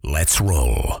Let's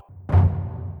roll.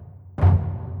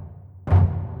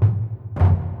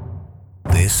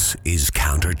 This is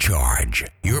Countercharge,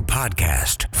 your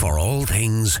podcast for all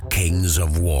things Kings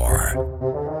of War.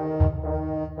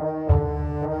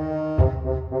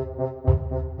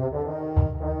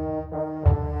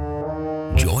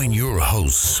 Join your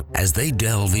hosts as they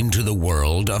delve into the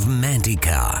world of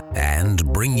Mantica and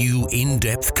bring you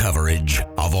in-depth coverage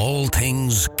of all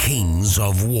things Kings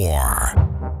of War.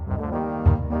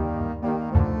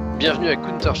 Bienvenue à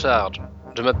Countercharge.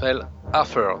 Je m'appelle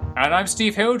Arthur. And I'm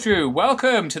Steve Hildrew.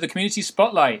 Welcome to the Community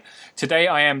Spotlight. Today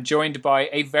I am joined by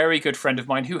a very good friend of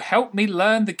mine who helped me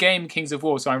learn the game Kings of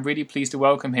War, so I'm really pleased to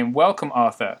welcome him. Welcome,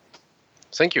 Arthur.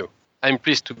 Thank you. I'm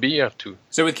pleased to be here too.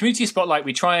 So with Community Spotlight,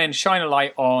 we try and shine a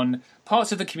light on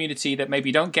parts of the community that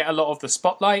maybe don't get a lot of the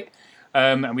spotlight,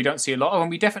 and we don't see a lot of, and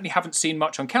we definitely haven't seen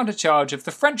much on Countercharge of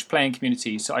the French playing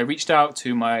community. So I reached out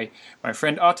to my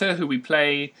friend Arthur, who we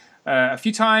play a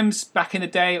few times back in the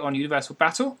day on Universal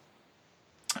Battle,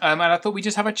 and I thought we'd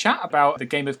just have a chat about the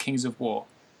game of Kings of War.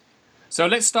 So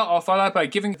let's start off by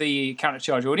giving the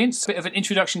Countercharge audience a bit of an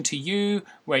introduction to you,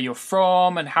 where you're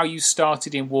from, and how you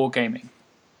started in wargaming.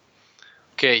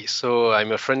 Okay, so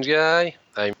I'm a French guy.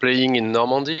 I'm playing in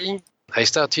Normandy. I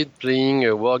started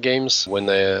playing war games when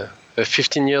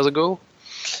 15 years ago.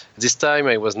 This time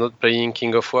I was not playing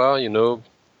King of War,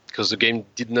 because the game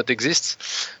did not exist.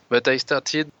 But I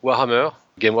started Warhammer,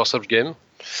 Game Workshop game.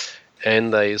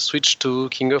 And I switched to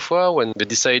King of War when they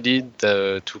decided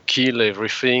to kill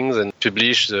everything and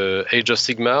publish the Age of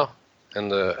Sigmar.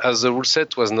 And as the rule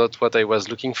set was not what I was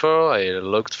looking for, I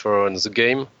looked for the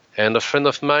game. And a friend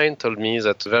of mine told me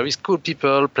that there is cool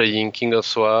people playing King of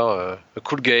War, a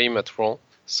cool game at Rouen.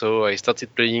 So I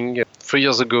started playing 3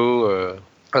 years ago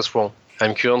at Rouen.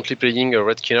 I'm currently playing a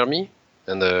Red King army,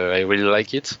 and I really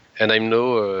like it. And I'm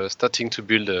now starting to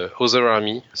build other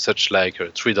army, such like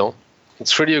Trident.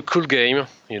 It's really a cool game,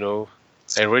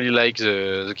 I really like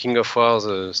the King of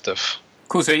War stuff.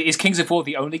 Cool, so is Kings of War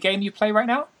the only game you play right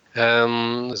now?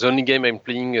 The only game I'm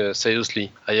playing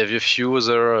seriously. I have a few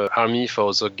other army for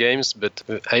other games, but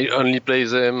I only play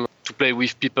them to play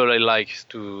with people I like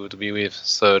to be with,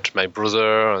 such my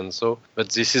brother and so. But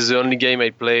this is the only game I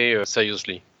play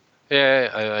seriously.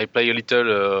 Yeah, I play a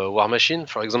little War Machine,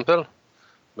 for example,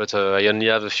 but I only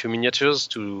have a few miniatures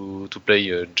to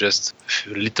play just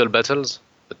little battles,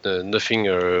 but nothing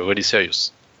really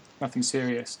serious. Nothing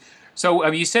serious. So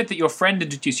you said that your friend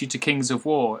introduced you to Kings of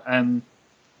War, and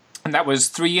that was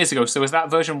 3 years ago. So was that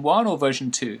version 1 or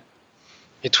version 2?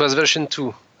 It was version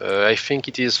 2. I think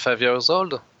it is 5 years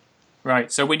old.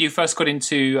 Right. So when you first got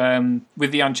into,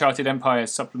 with the Uncharted Empire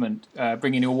supplement,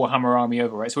 bringing your Warhammer army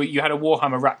over, right? So you had a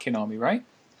Warhammer Ratkin army, right?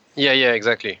 Yeah,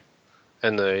 exactly.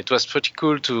 And it was pretty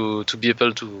cool to be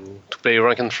able to play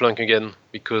rank and flank again,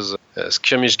 because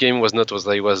skirmish game was not what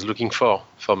I was looking for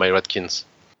my Ratkins.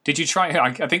 Did you try?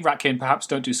 I think Ratkin perhaps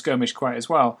don't do skirmish quite as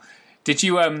well. Did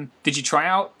you try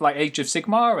out like Age of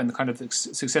Sigmar and the kind of the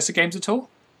successor games at all?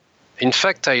 In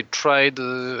fact, I tried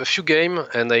a few games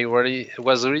and I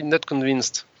was really not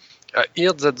convinced. I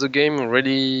heard that the game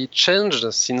really changed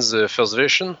since the first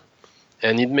version,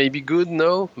 and it may be good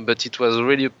now, but it was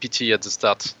really a pity at the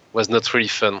start. It was not really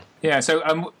fun. Yeah. So,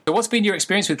 what's been your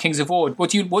experience with Kings of War?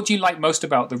 What do you like most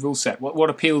about the rule set? What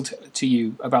appealed to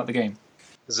you about the game?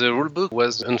 The rulebook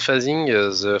was emphasizing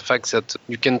the fact that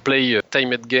you can play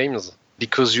timed games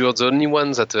because you are the only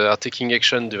ones that are taking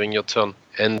action during your turn.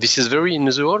 And this is very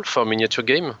unusual for a miniature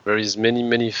game. There is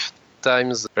many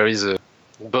times there is a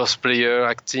boss player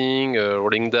acting,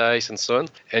 rolling dice and so on.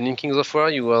 And in Kings of War,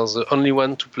 you are the only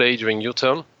one to play during your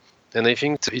turn. And I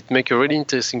think it makes a really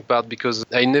interesting part because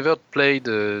I never played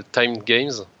timed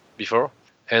games before.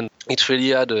 And it really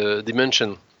had a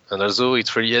dimension. And also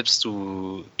it really helps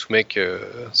to make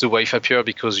the wife happier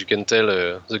because you can tell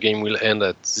the game will end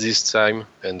at this time,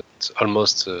 and it's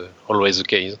almost always the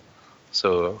case.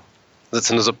 So that's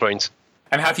another point.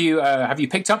 And have you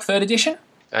picked up 3rd edition?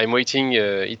 I'm waiting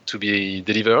it to be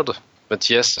delivered, but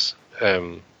yes,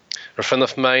 a friend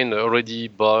of mine already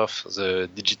bought the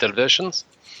digital versions,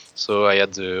 so I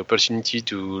had the opportunity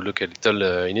to look a little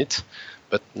in it,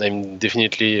 but I'm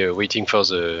definitely waiting for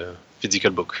the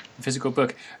physical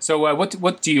book. So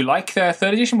what do you like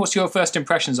 3rd edition? What's your first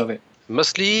impressions of it?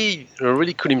 Mostly a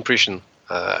really cool impression.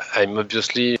 I'm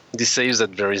obviously, this says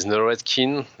that there is no Red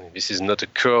King. This is not a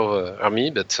core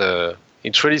army, but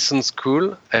it really sounds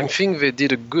cool. I think they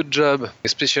did a good job,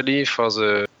 especially for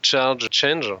the charge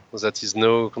change that is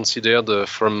now considered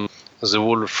from the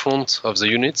whole front of the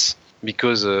units,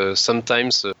 because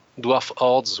sometimes dwarf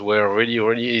hordes were really,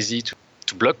 really easy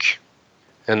to block.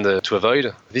 and to avoid.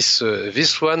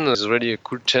 This one is really a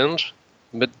cool change,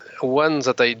 but one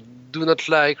that I do not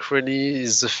like really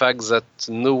is the fact that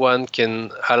no one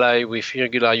can ally with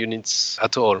irregular units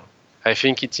at all. I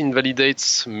think it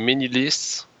invalidates many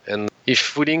lists, and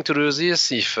if willing to do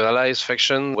this, if allies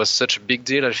faction was such a big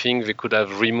deal, I think they could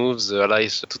have removed the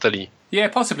allies totally. Yeah,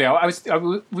 possibly.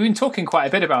 We've been talking quite a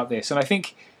bit about this, and I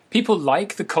think people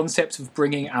like the concept of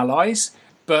bringing allies,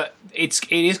 but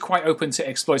it is quite open to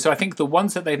exploit. So I think the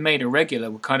ones that they've made irregular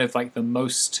were kind of like the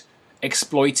most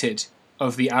exploited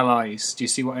of the allies. Do you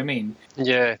see what I mean?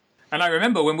 Yeah. And I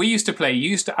remember when we used to play, you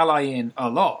used to ally in a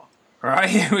lot,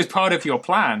 right? It was part of your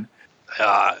plan.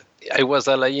 I was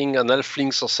allying an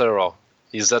Halfling Sorcerer.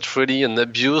 Is that really an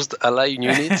abused ally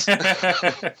unit?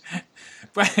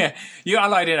 But you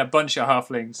allied in a bunch of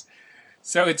halflings.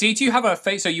 So do you have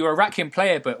so you were a Ratkin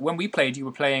player, but when we played, you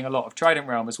were playing a lot of Trident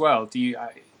Realm as well. Do you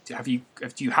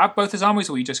have both as armies,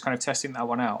 or were you just kind of testing that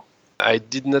one out? I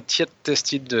did not yet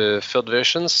tested the third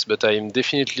versions, but I'm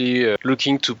definitely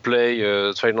looking to play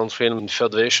Trident Realm in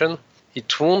third version.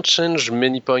 It won't change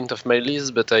many points of my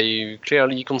list, but I'm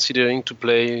clearly considering to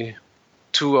play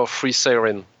 2 or 3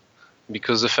 Siren,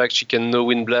 because the fact you can know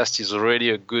Wind Blast is really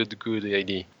a good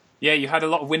idea. Yeah, you had a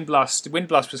lot of Wind Blast. Wind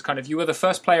Blast was you were the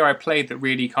first player I played that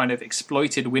really kind of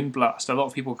exploited Wind Blast. A lot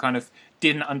of people kind of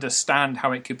didn't understand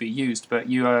how it could be used, but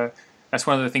that's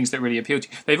one of the things that really appealed to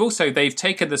you. They've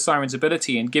taken the Siren's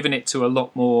ability and given it to a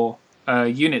lot more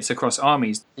units across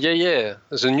armies. Yeah.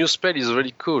 The new spell is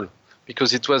really cool,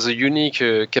 because it was a unique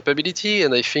capability,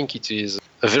 and I think it is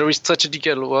a very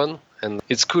strategical one, and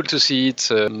it's cool to see it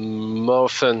more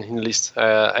often in list.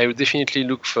 I would definitely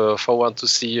look forward to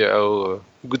see how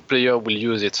a good player will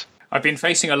use it. I've been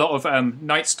facing a lot of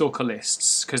Night Stalker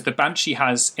lists, because the Banshee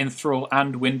has Enthrall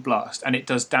and Wind Blast, and it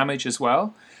does damage as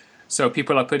well. So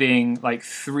people are putting like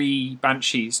 3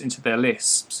 Banshees into their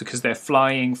lists, because they're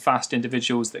flying fast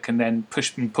individuals that can then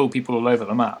push and pull people all over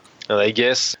the map. And I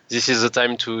guess this is the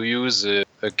time to use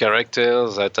a character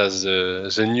that has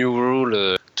the new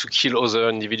rule to kill other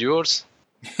individuals.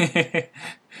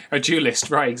 A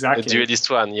duelist, right? Exactly. A duelist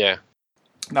one, yeah.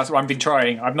 That's what I've been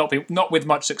trying. I've not with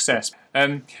much success.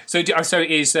 So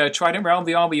is Trident Realm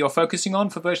the army you're focusing on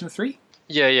for version 3?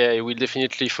 Yeah. I will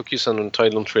definitely focus on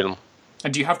Trident Realm.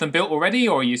 And do you have them built already,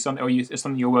 or is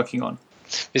something you're working on?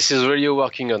 This is really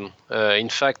working on. In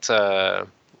fact,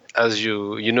 as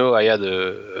you know, I had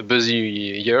a busy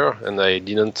year, and I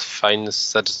didn't find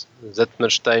that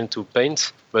much time to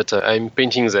paint. But I'm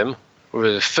painting them.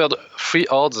 The 3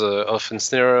 hordes of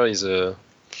Ensnarer is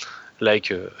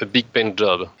like a big paint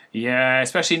job. Yeah,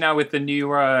 especially now with the new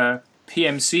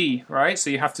PMC, right? So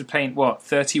you have to paint,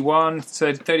 31,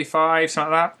 35,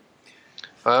 something like that?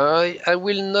 I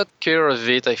will not care of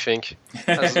it, I think.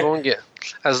 As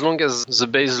long as the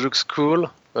base looks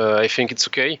cool, I think it's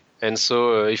okay. And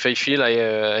so if I feel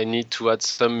I need to add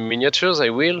some miniatures, I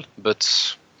will.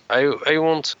 But I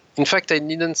won't. In fact, I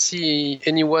didn't see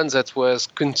anyone that was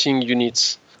counting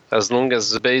units. As long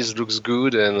as the base looks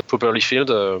good and properly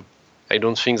filled, I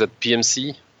don't think that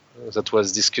PMC, that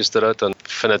was discussed a lot on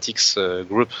Fanatics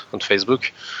group on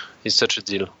Facebook, is such a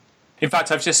deal. In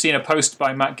fact, I've just seen a post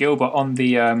by Matt Gilbert on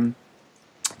the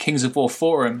Kings of War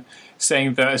forum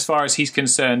saying that as far as he's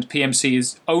concerned, PMC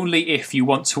is only if you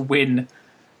want to win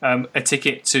a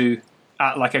ticket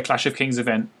at like a Clash of Kings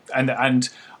event, and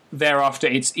thereafter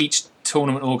it's each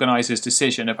tournament organizer's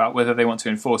decision about whether they want to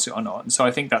enforce it or not. And so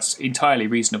I think that's entirely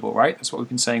reasonable, right? That's what we've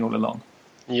been saying all along.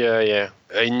 Yeah.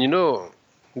 And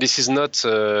this is not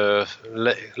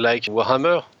like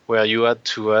Warhammer, where you had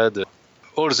to add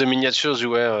all the miniatures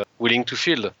you were willing to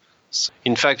field.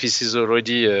 In fact, this is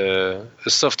already a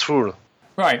soft rule.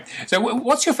 Right. So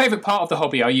what's your favorite part of the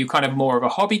hobby? Are you kind of more of a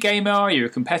hobby gamer? Are you a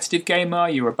competitive gamer? Are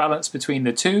you a balance between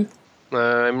the two?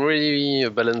 I'm really a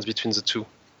balance between the two.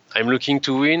 I'm looking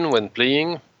to win when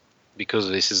playing, because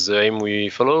this is the aim we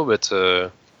follow, but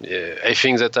I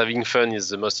think that having fun is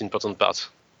the most important part,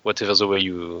 whatever the way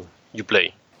you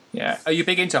play. Yeah. Are you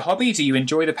big into hobby? Do you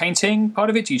enjoy the painting part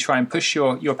of it? Do you try and push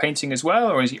your painting as well?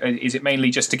 Or is it mainly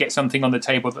just to get something on the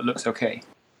table that looks okay?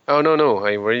 Oh, no.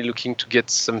 I'm really looking to get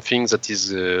something that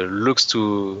is looks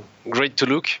great to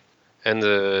look. And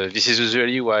this is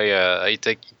usually why it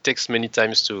takes many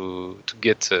times to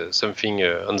get something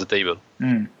on the table.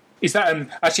 Mm. Is that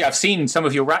actually? I've seen some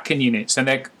of your Ratkin units,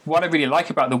 and what I really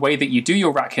like about the way that you do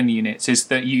your Ratkin units is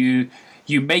that you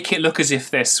make it look as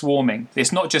if they're swarming.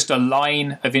 It's not just a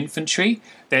line of infantry.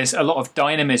 There's a lot of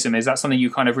dynamism. Is that something you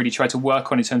kind of really try to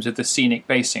work on in terms of the scenic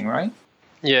basing, right?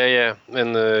 Yeah.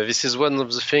 And this is one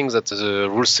of the things that the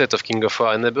rule set of King of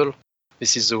War enable.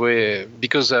 This is the way,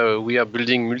 because we are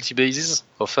building multi-bases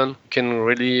often, you can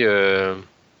really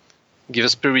give a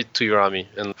spirit to your army.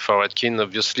 And for Ratkin,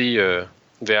 obviously,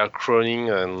 they are crawling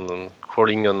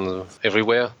on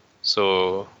everywhere.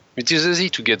 So it is easy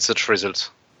to get such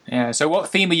results. Yeah. So what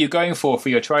theme are you going for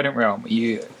your Trident Realm? Have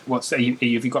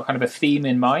you got kind of a theme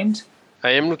in mind?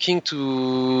 I am looking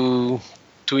to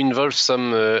involve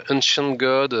some ancient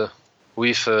god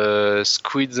with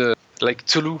squid like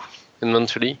Cthulhu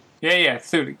eventually. Yeah,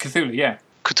 Cthulhu, yeah.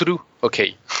 Cthulhu?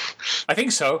 Okay. I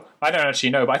think so. I don't actually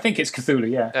know, but I think it's Cthulhu,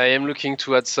 yeah. I am looking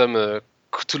to add some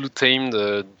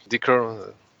Cthulhu-themed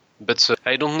decor, but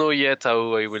I don't know yet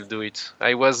how I will do it.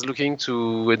 I was looking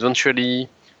to eventually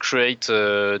create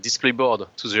a display board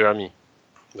to the army,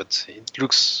 but it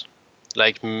looks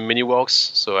like many works,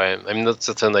 so I'm not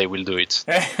certain I will do it.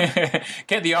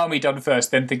 Get the army done first,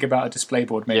 then think about a display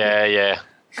board, maybe. Yeah.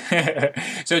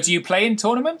 So do you play in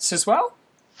tournaments as well?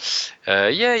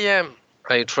 Yeah.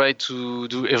 I try to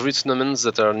do every tournament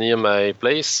that are near my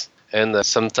place, and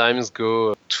sometimes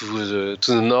go to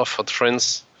the north of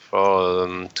France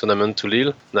for tournament to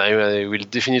Lille. I will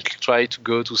definitely try to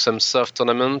go to some soft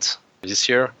tournament this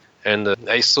year. And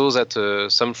I saw that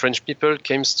some French people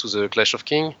came to the Clash of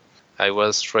Kings. I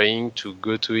was trying to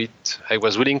go to it. I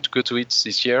was willing to go to it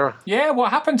this year. Yeah,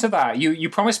 what happened to that? You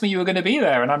promised me you were going to be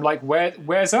there, and I'm like,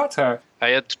 where's that? I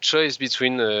had to choose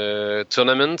between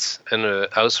tournament and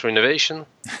house renovation.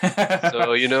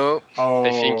 So, I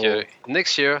think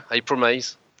next year, I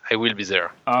promise, I will be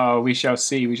there. Oh, we shall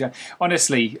see.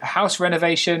 Honestly, house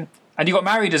renovation, and you got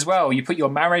married as well. You put your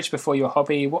marriage before your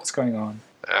hobby. What's going on?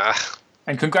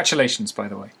 And congratulations, by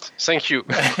the way. Thank you.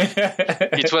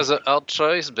 It was a hard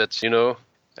choice, but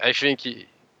I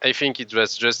think it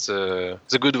was just the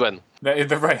good one.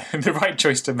 The right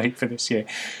choice to make for this year.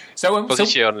 So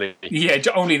this year only. Yeah,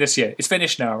 only this year. It's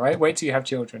finished now, right? Wait till you have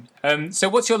children. So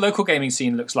what's your local gaming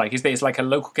scene looks like? Is there like a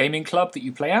local gaming club that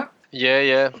you play at?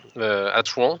 Yeah.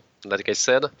 At Rouen, like I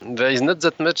said, there is not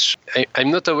that much. I'm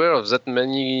not aware of that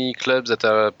many clubs that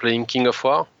are playing King of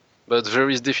War, but there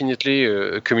is definitely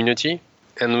a community.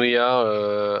 And we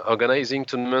are organizing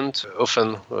tournament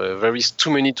often. There is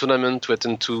too many tournaments to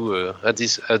attend to at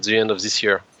the end of this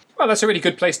year. Well, that's a really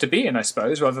good place to be in, I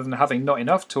suppose, rather than having not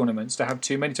enough tournaments to have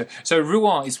too many. So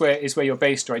Rouen is where you're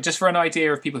based, right? Just for an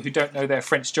idea of people who don't know their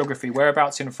French geography,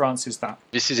 whereabouts in France is that?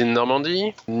 This is in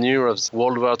Normandy, near the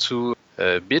World War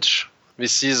II beach.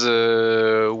 This is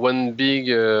one big,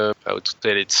 how to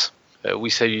tell it? We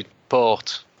say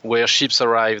port where ships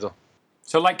arrived.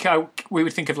 So like we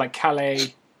would think of like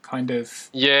Calais, kind of.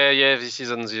 Yeah. This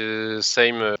is on the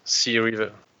same sea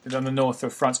river. On the north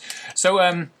of France. So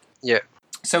yeah.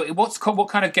 So what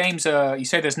kind of games are? You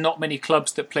say there's not many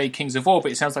clubs that play Kings of War,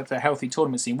 but it sounds like they're a healthy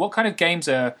tournament scene. What kind of games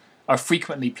are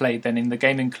frequently played then in the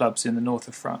gaming clubs in the north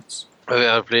of France? We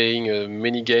are playing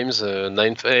many games.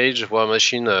 Ninth Age, War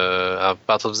Machine are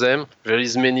part of them. There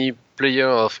is many players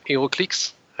of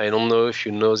HeroClix. I don't know if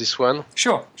you know this one.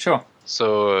 Sure.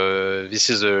 So this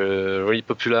is really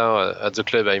popular at the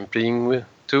club I'm playing with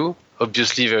too.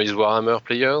 Obviously, there is Warhammer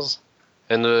players,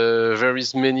 and there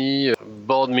is many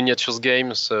board miniatures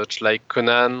games such like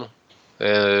Conan.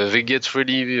 They get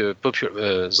really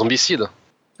popular. Zombicide.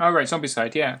 Oh right,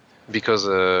 Zombicide, yeah. Because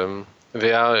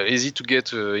they are easy to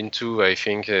get into. I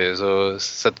think so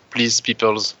that please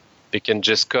people. They can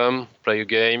just come, play a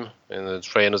game, and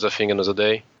try another thing another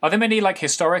day. Are there many like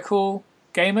historical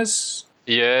gamers?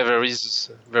 Yeah, there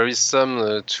is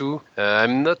some too.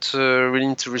 I'm not really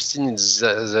interested in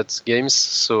that games,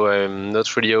 so I'm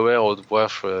not really aware of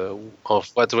what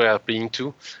we are playing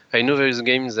to. I know there is a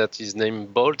game that is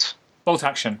named Bolt. Bolt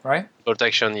Action, right? Bolt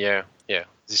Action, yeah,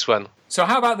 this one. So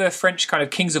how about the French kind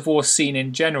of Kings of War scene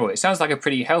in general? It sounds like a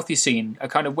pretty healthy scene. A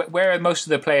kind of where are most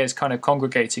of the players kind of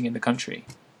congregating in the country?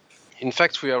 In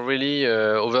fact, we are really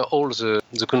over all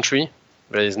the country.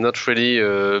 There is not really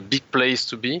a big place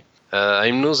to be.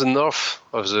 I know the north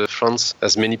of the France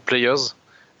has many players.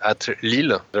 At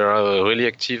Lille, there are a really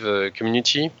active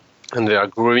community, and they are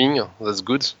growing. That's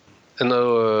good. And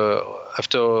now,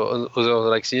 after other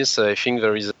like this, I think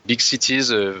there is big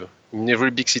cities. In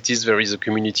every big cities, there is a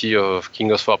community of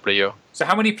King of War players. So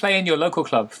how many play in your local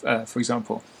club, for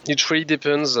example? It really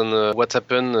depends on what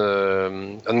happened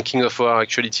on King of War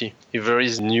actuality. If there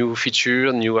is new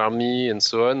feature, new army, and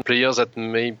so on, players that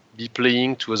may be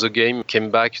playing to other game came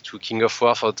back to King of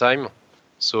War for a time.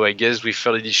 So I guess with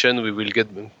third edition, we will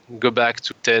go back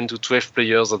to 10 to 12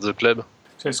 players at the club.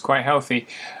 So it's quite healthy.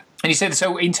 And you said,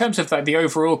 so in terms of like the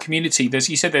overall community,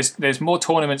 you said there's more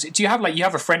tournaments. Do you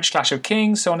have a French Clash of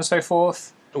Kings, so on and so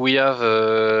forth? We have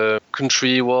a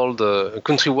countrywide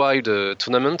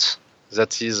tournament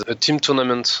that is a team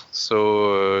tournament.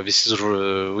 So this is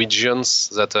regions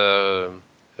that are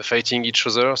fighting each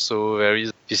other. So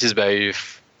this is by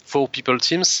 4 people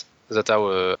teams that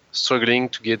are struggling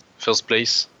to get first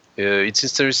place. It's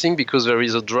interesting because there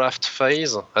is a draft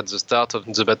phase at the start of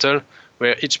the battle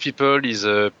where each people is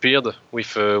paired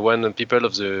with one people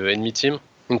of the enemy team.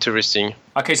 Interesting.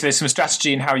 Okay, so there's some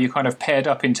strategy in how you kind of paired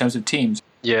up in terms of teams.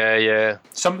 Yeah.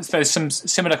 There's some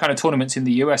similar kind of tournaments in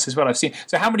the US as well, I've seen.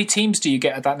 So how many teams do you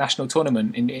get at that national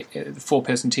tournament in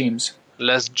 4-person teams?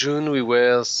 Last June we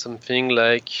were something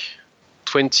like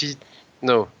 20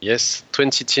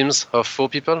 teams of 4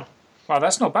 people. Wow,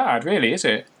 that's not bad, really, is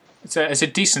it? It's a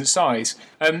decent size.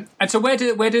 And so where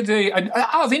did the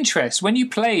out of interest, when you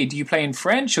play, do you play in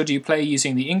French or do you play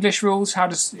using the English rules? How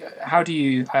do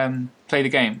you play the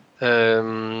game?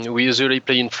 We usually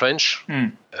play in French,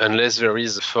 unless there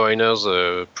is foreigners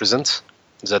present.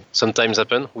 That sometimes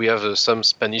happen. We have some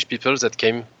Spanish people that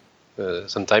came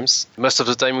sometimes. Most of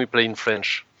the time we play in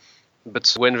French.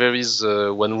 But when there is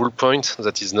one rule point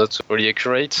that is not really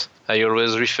accurate, I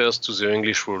always refer to the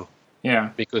English rule.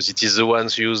 Yeah, because it is the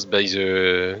ones used by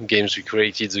the games who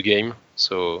created the game.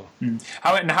 So,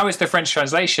 how is the French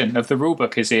translation of the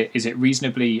rulebook? Is it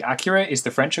reasonably accurate? Is the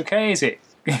French okay? Is it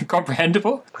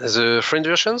comprehensible? The French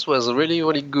versions was really,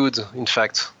 really good. In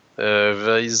fact,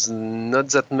 there is not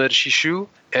that much issue,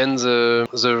 and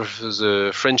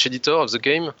the French editor of the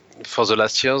game for the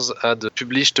last years had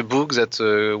published a book that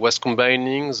was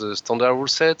combining the standard rule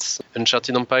sets,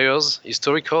 Uncharted Empires,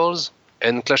 Historicals,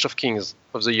 and Clash of Kings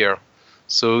of the year.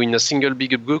 So in a single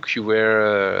big book, you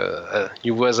were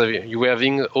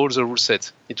having all the rule set.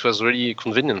 It was really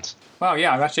convenient. Wow,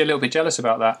 yeah, I'm actually a little bit jealous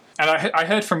about that. And I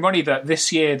heard from Ronnie that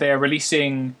this year they are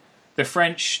releasing the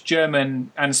French,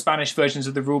 German, and Spanish versions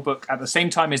of the rulebook at the same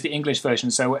time as the English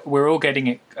version. So we're all getting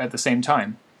it at the same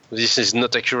time. This is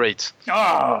not accurate.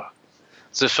 Ah!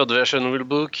 The third version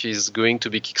rulebook is going to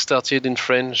be kickstarted in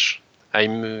French.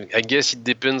 I guess it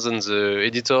depends on the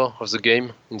editor of the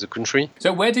game in the country.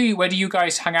 So where do you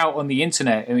guys hang out on the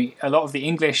internet? I mean, a lot of the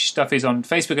English stuff is on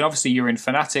Facebook, and obviously you're in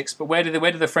Fanatics. But where do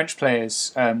the French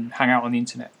players hang out on the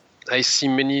internet? I see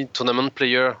many tournament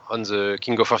players on the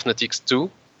King of War Fanatics too,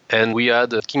 and we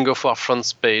had a King of War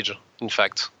France page, in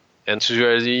fact, and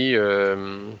usually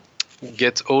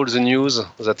get all the news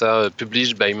that are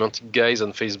published by Mantic guys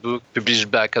on Facebook,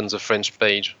 published back on the French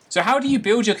page. So how do you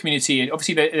build your community?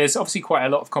 Obviously, there's quite a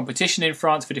lot of competition in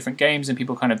France for different games, and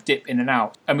people kind of dip in and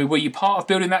out. I mean, were you part of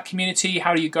building that community?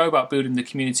 How do you go about building the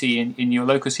community in your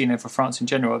local scene and for France in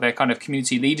general? Are there kind of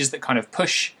community leaders that kind of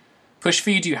push for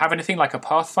you? Do you have anything like a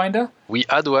Pathfinder? We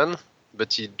had one,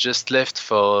 but he just left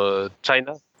for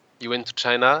China. He went to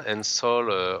China and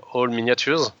sold all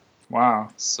miniatures. Wow.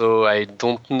 So I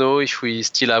don't know if we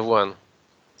still have one.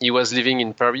 He was living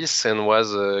in Paris and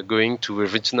was going to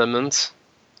every tournament.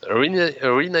 A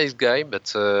really nice guy,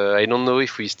 but I don't know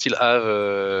if we still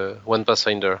have one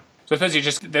Pathfinder. So I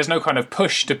suppose there's no kind of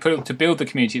push to build the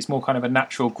community. It's more kind of a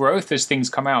natural growth as things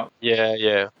come out.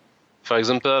 Yeah. For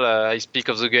example, I speak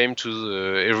of the game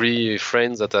to every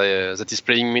friend that is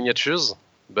playing miniatures.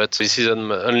 But this is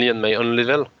only on my own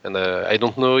level, and I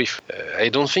don't know if I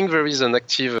don't think there is an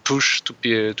active push to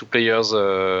players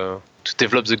to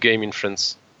develop the game in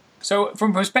France. So,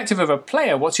 from the perspective of a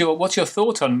player, what's your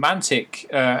thought on Mantic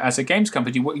as a games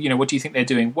company? What do you think they're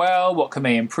doing well? What can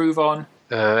they improve on?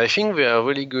 I think we are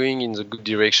really going in the good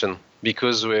direction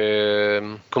because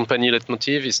company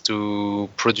leitmotiv is to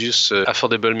produce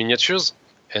affordable miniatures,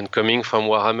 and coming from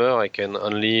Warhammer, I can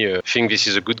only think this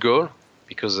is a good goal.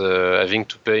 Because having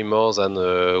to pay more than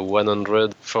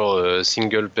 100 for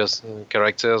single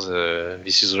characters,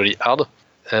 this is really hard.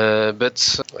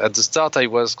 But at the start, I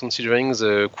was considering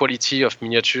the quality of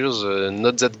miniatures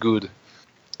not that good.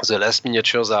 The last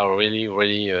miniatures are really,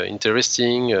 really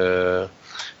interesting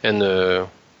and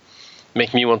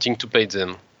make me wanting to pay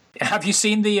them. Have you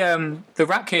seen the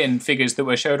Ratkin figures that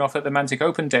were shown off at the Mantic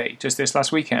Open Day just this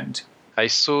last weekend? I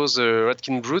saw the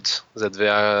Ratkin Brute that they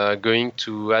are going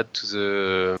to add to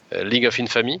the League of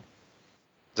Infamy.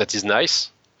 That is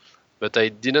nice, but I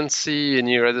didn't see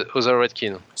any other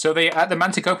Ratkin. So at the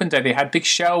Mantic Open Day, they had big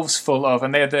shelves full of,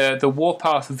 and they had the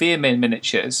Warpath Veermin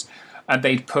miniatures, and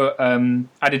they'd put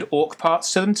added orc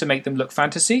parts to them to make them look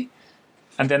fantasy,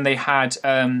 and then they had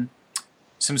some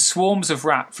swarms of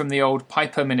rat from the old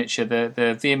Piper miniature,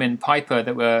 the Veermin Piper,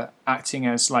 that were acting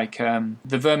as like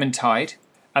the Vermintide.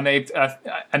 And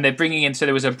they're bringing in, so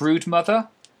there was a Broodmother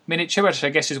miniature, which I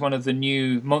guess is one of the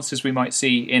new monsters we might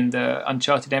see in the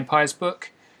Uncharted Empires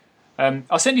book.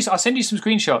 I'll send you some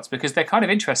screenshots because they're kind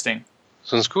of interesting.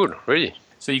 Sounds cool, really.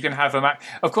 So you can have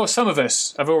Of course, some of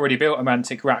us have already built a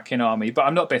Mantic rack in Army, but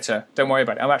I'm not bitter. Don't worry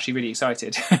about it. I'm actually really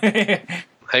excited.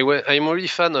 I'm really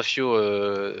fan of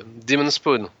your Demon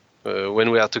Spawn when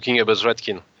we are talking about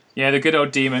Ratkin. Yeah, the good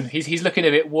old Demon. He's looking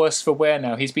a bit worse for wear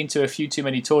now. He's been to a few too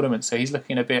many tournaments, so he's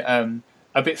looking a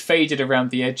bit faded around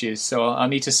the edges. So I'll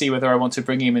need to see whether I want to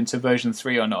bring him into version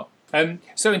 3 or not.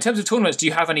 So in terms of tournaments, do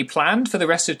you have any planned for the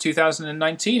rest of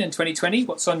 2019 and 2020?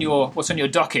 What's on your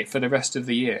docket for the rest of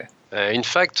the year? In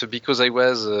fact, because I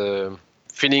was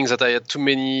feeling that I had too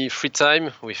many free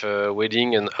time with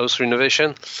wedding and house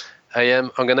renovation, I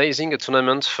am organizing a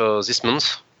tournament for this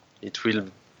month. It will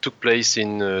take place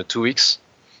in 2 weeks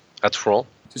at Rouen.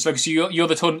 So you're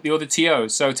the TO.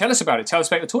 So tell us about it. Tell us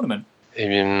about the tournament.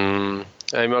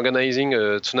 I'm organizing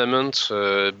a tournament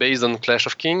based on Clash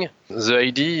of Kings. The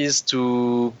idea is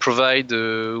to provide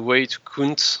a way to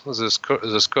count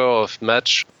the score of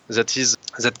match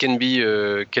that can be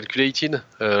calculated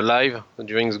live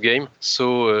during the game.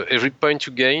 So every point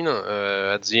you gain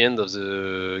at the end of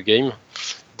the game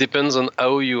depends on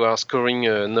how you are scoring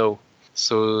now.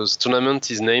 So the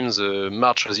tournament is named the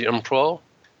March of the Emperor,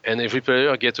 and every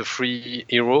player gets a free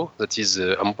hero that is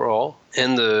Emperor.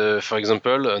 And for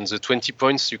example, on the 20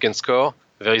 points you can score,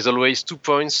 there is always 2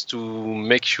 points to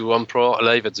make your Emperor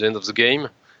alive at the end of the game,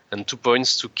 and 2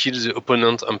 points to kill the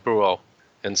opponent Emperor.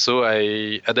 And so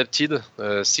I adapted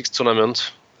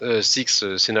 6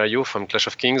 scenarios from Clash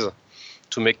of Kings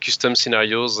to make custom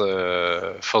scenarios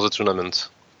for the tournament.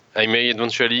 I may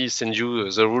eventually send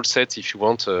you the rule set if you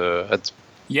want.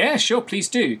 Yeah, sure, please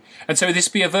do. And so would this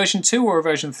be a version 2 or a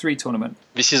version 3 tournament?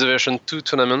 This is a version 2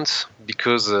 tournament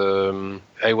because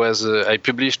I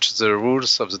published the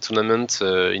rules of the tournament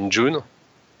in June.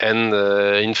 And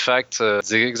in fact,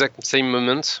 the exact same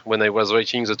moment when I was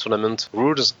writing the tournament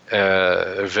rules,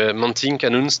 Mantic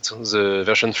announced the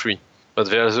version 3. But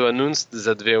they also announced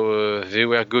that they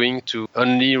were going to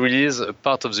only release a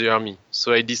part of the army.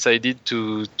 So I decided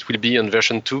it will be on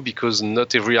version 2 because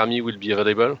not every army will be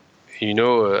available.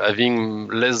 Having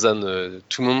less than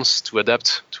 2 months to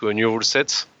adapt to a new rule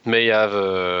set may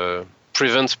have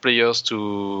prevent players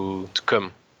to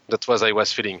come. That's what I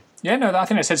was feeling. Yeah, no, I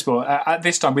think that's sensible. At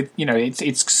this time,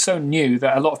 it's so new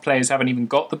that a lot of players haven't even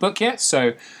got the book yet.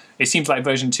 So it seems like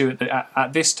version 2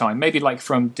 at this time, maybe like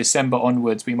from December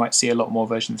onwards, we might see a lot more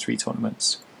version 3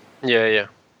 tournaments. Yeah.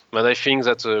 But I think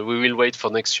that we will wait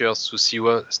for next year to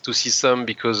see some,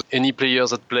 because any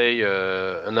players that play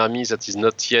an army that is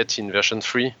not yet in version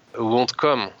 3 won't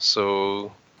come.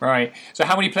 So right. So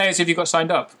how many players have you got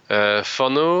signed up? For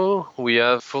now, we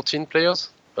have 14 players.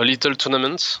 A little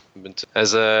tournament, but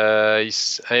as I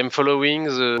am following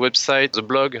the website, the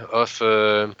blog of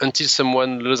Until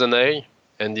Someone Lose an Eye,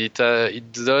 and it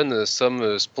done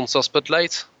some sponsor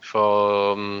spotlight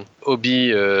for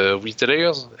hobby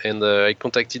retailers, and I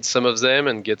contacted some of them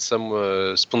and get some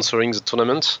sponsoring the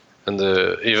tournament. And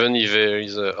even if there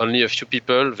is only a few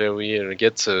people, they will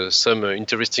get some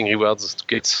interesting rewards to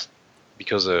get,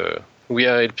 because we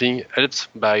are helped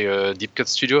by Deep Cut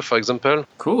Studio, for example.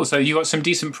 Cool. So you got some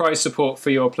decent prize support for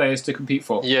your players to compete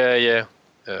for. Yeah.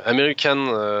 American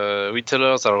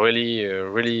retailers are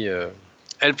really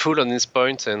helpful on this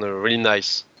point and really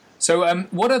nice. So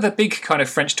what are the big kind of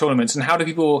French tournaments, and how do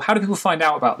people find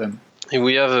out about them?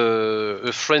 We have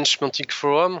a French Mantic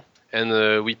forum,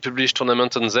 and we publish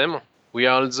tournaments on them. We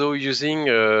are also using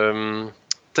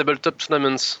tabletop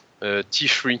tournaments,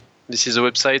 T3. This is a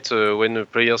website when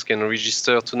players can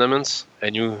register tournaments,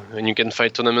 and you can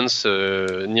find tournaments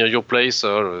near your place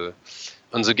or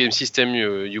on the game system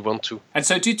you want to. And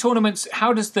so, do tournaments?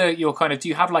 How does do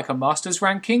you have like a masters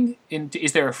ranking?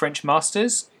 Is there a French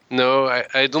masters? No,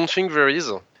 I don't think there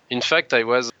is. In fact, I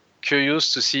was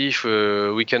curious to see if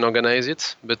we can organize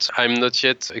it, but I'm not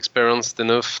yet experienced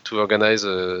enough to organize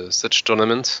such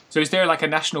tournament. So is there like a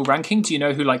national ranking? Do you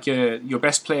know who like your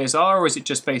best players are, or is it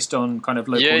just based on kind of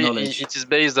local knowledge? Yeah, it is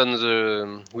based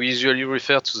on we usually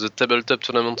refer to the tabletop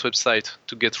tournament website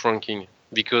to get ranking,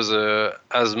 because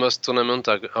as most tournaments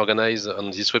are organized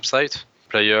on this website,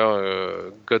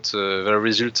 player got their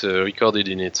result recorded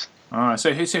in it.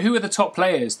 So who are the top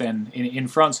players then in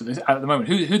France at the moment?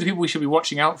 Who are the people we should be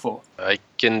watching out for? I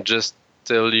can just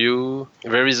tell you,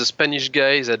 there is a Spanish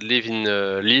guy that lives in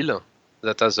Lille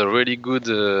that has a really good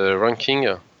ranking.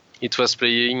 It was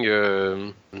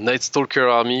playing Night Stalker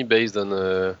army based on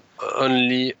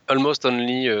almost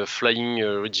only flying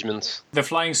regiments. The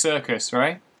Flying Circus,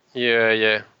 right?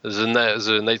 Yeah.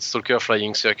 The Night Stalker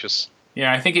Flying Circus.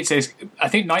 Yeah, I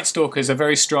think Night Stalkers are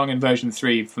very strong in version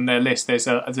 3 from their list. There's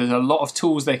a lot of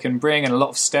tools they can bring and a lot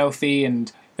of stealthy,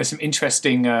 and there's some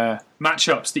interesting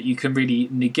matchups that you can really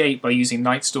negate by using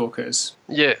Night Stalkers.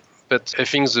 Yeah, but I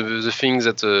think the thing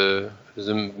that the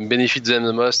benefits them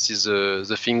the most is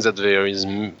the thing that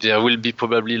there will be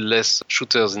probably less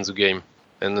shooters in the game.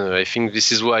 And I think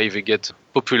this is why they get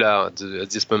popular at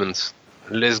this moment.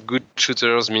 Less good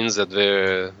shooters means that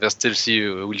their stealthy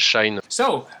will shine.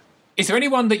 So, is there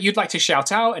anyone that you'd like to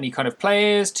shout out? Any kind of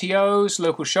players, TOs,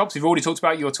 local shops? We've already talked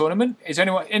about your tournament. Is there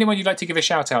anyone you'd like to give a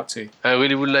shout out to? I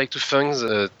really would like to thank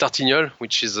Tartignol,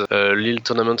 which is a little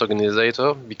tournament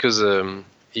organizer, because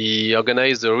he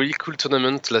organized a really cool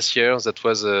tournament last year that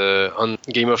was on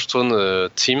Game of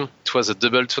Thrones team. It was a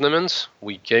double tournament.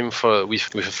 We came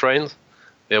with a friend.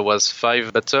 There was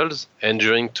 5 battles, and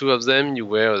during 2 of them, you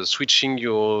were switching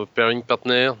your pairing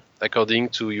partner according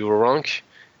to your rank,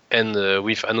 and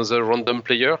with another random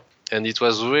player. And it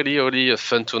was really, really a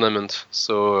fun tournament.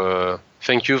 So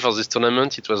thank you for this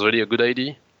tournament. It was really a good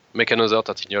idea. Make another,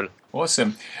 Tartignol.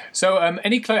 Awesome. So,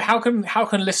 how can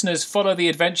listeners follow the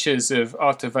adventures of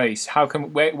Art of Ace?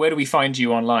 Where do we find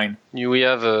you online? We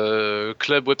have a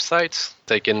club website.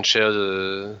 I can share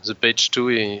the page too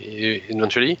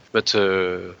eventually, but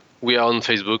we are on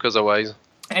Facebook otherwise.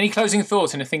 Any closing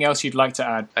thoughts? Anything else you'd like to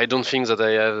add? I don't think that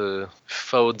I have a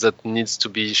thought that needs to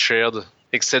be shared,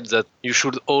 except that you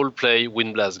should all play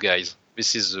Wind Blast, guys.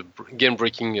 This is a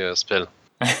game-breaking spell.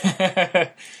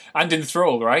 And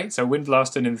Enthrall, right? So Wind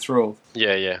Blast and Enthrall.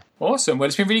 Yeah. Awesome. Well,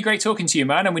 it's been really great talking to you,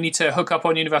 man, and we need to hook up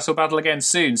on Universal Battle again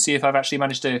soon, see if I've actually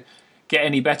managed to get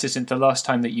any better since the last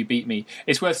time that you beat me.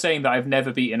 It's worth saying that I've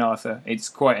never beaten Arthur. It's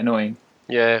quite annoying.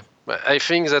 Yeah, I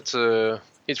think that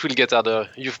it will get harder.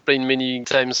 You've played many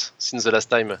times since the last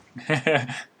time.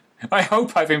 I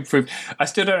hope I've improved. I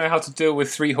still don't know how to deal with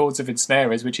 3 hordes of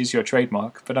ensnarers, which is your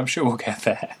trademark, but I'm sure we'll get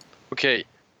there. Okay.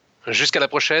 Jusqu'à la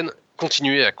prochaine.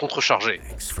 Continuez à contrecharger.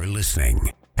 Thanks for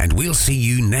listening, and we'll see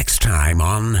you next time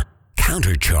on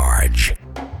Countercharge.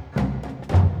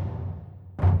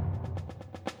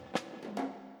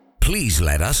 Please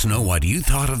let us know what you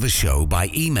thought of the show by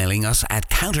emailing us at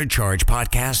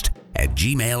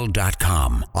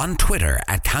counterchargepodcast@gmail.com, on Twitter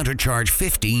at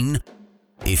countercharge15.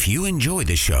 If you enjoy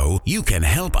the show, you can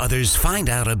help others find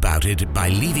out about it by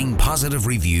leaving positive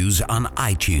reviews on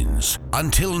iTunes.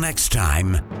 Until next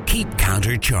time, keep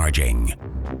countercharging.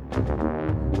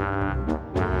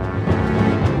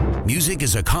 Music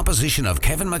is a composition of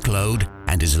Kevin MacLeod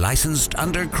and is licensed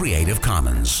under Creative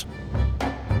Commons.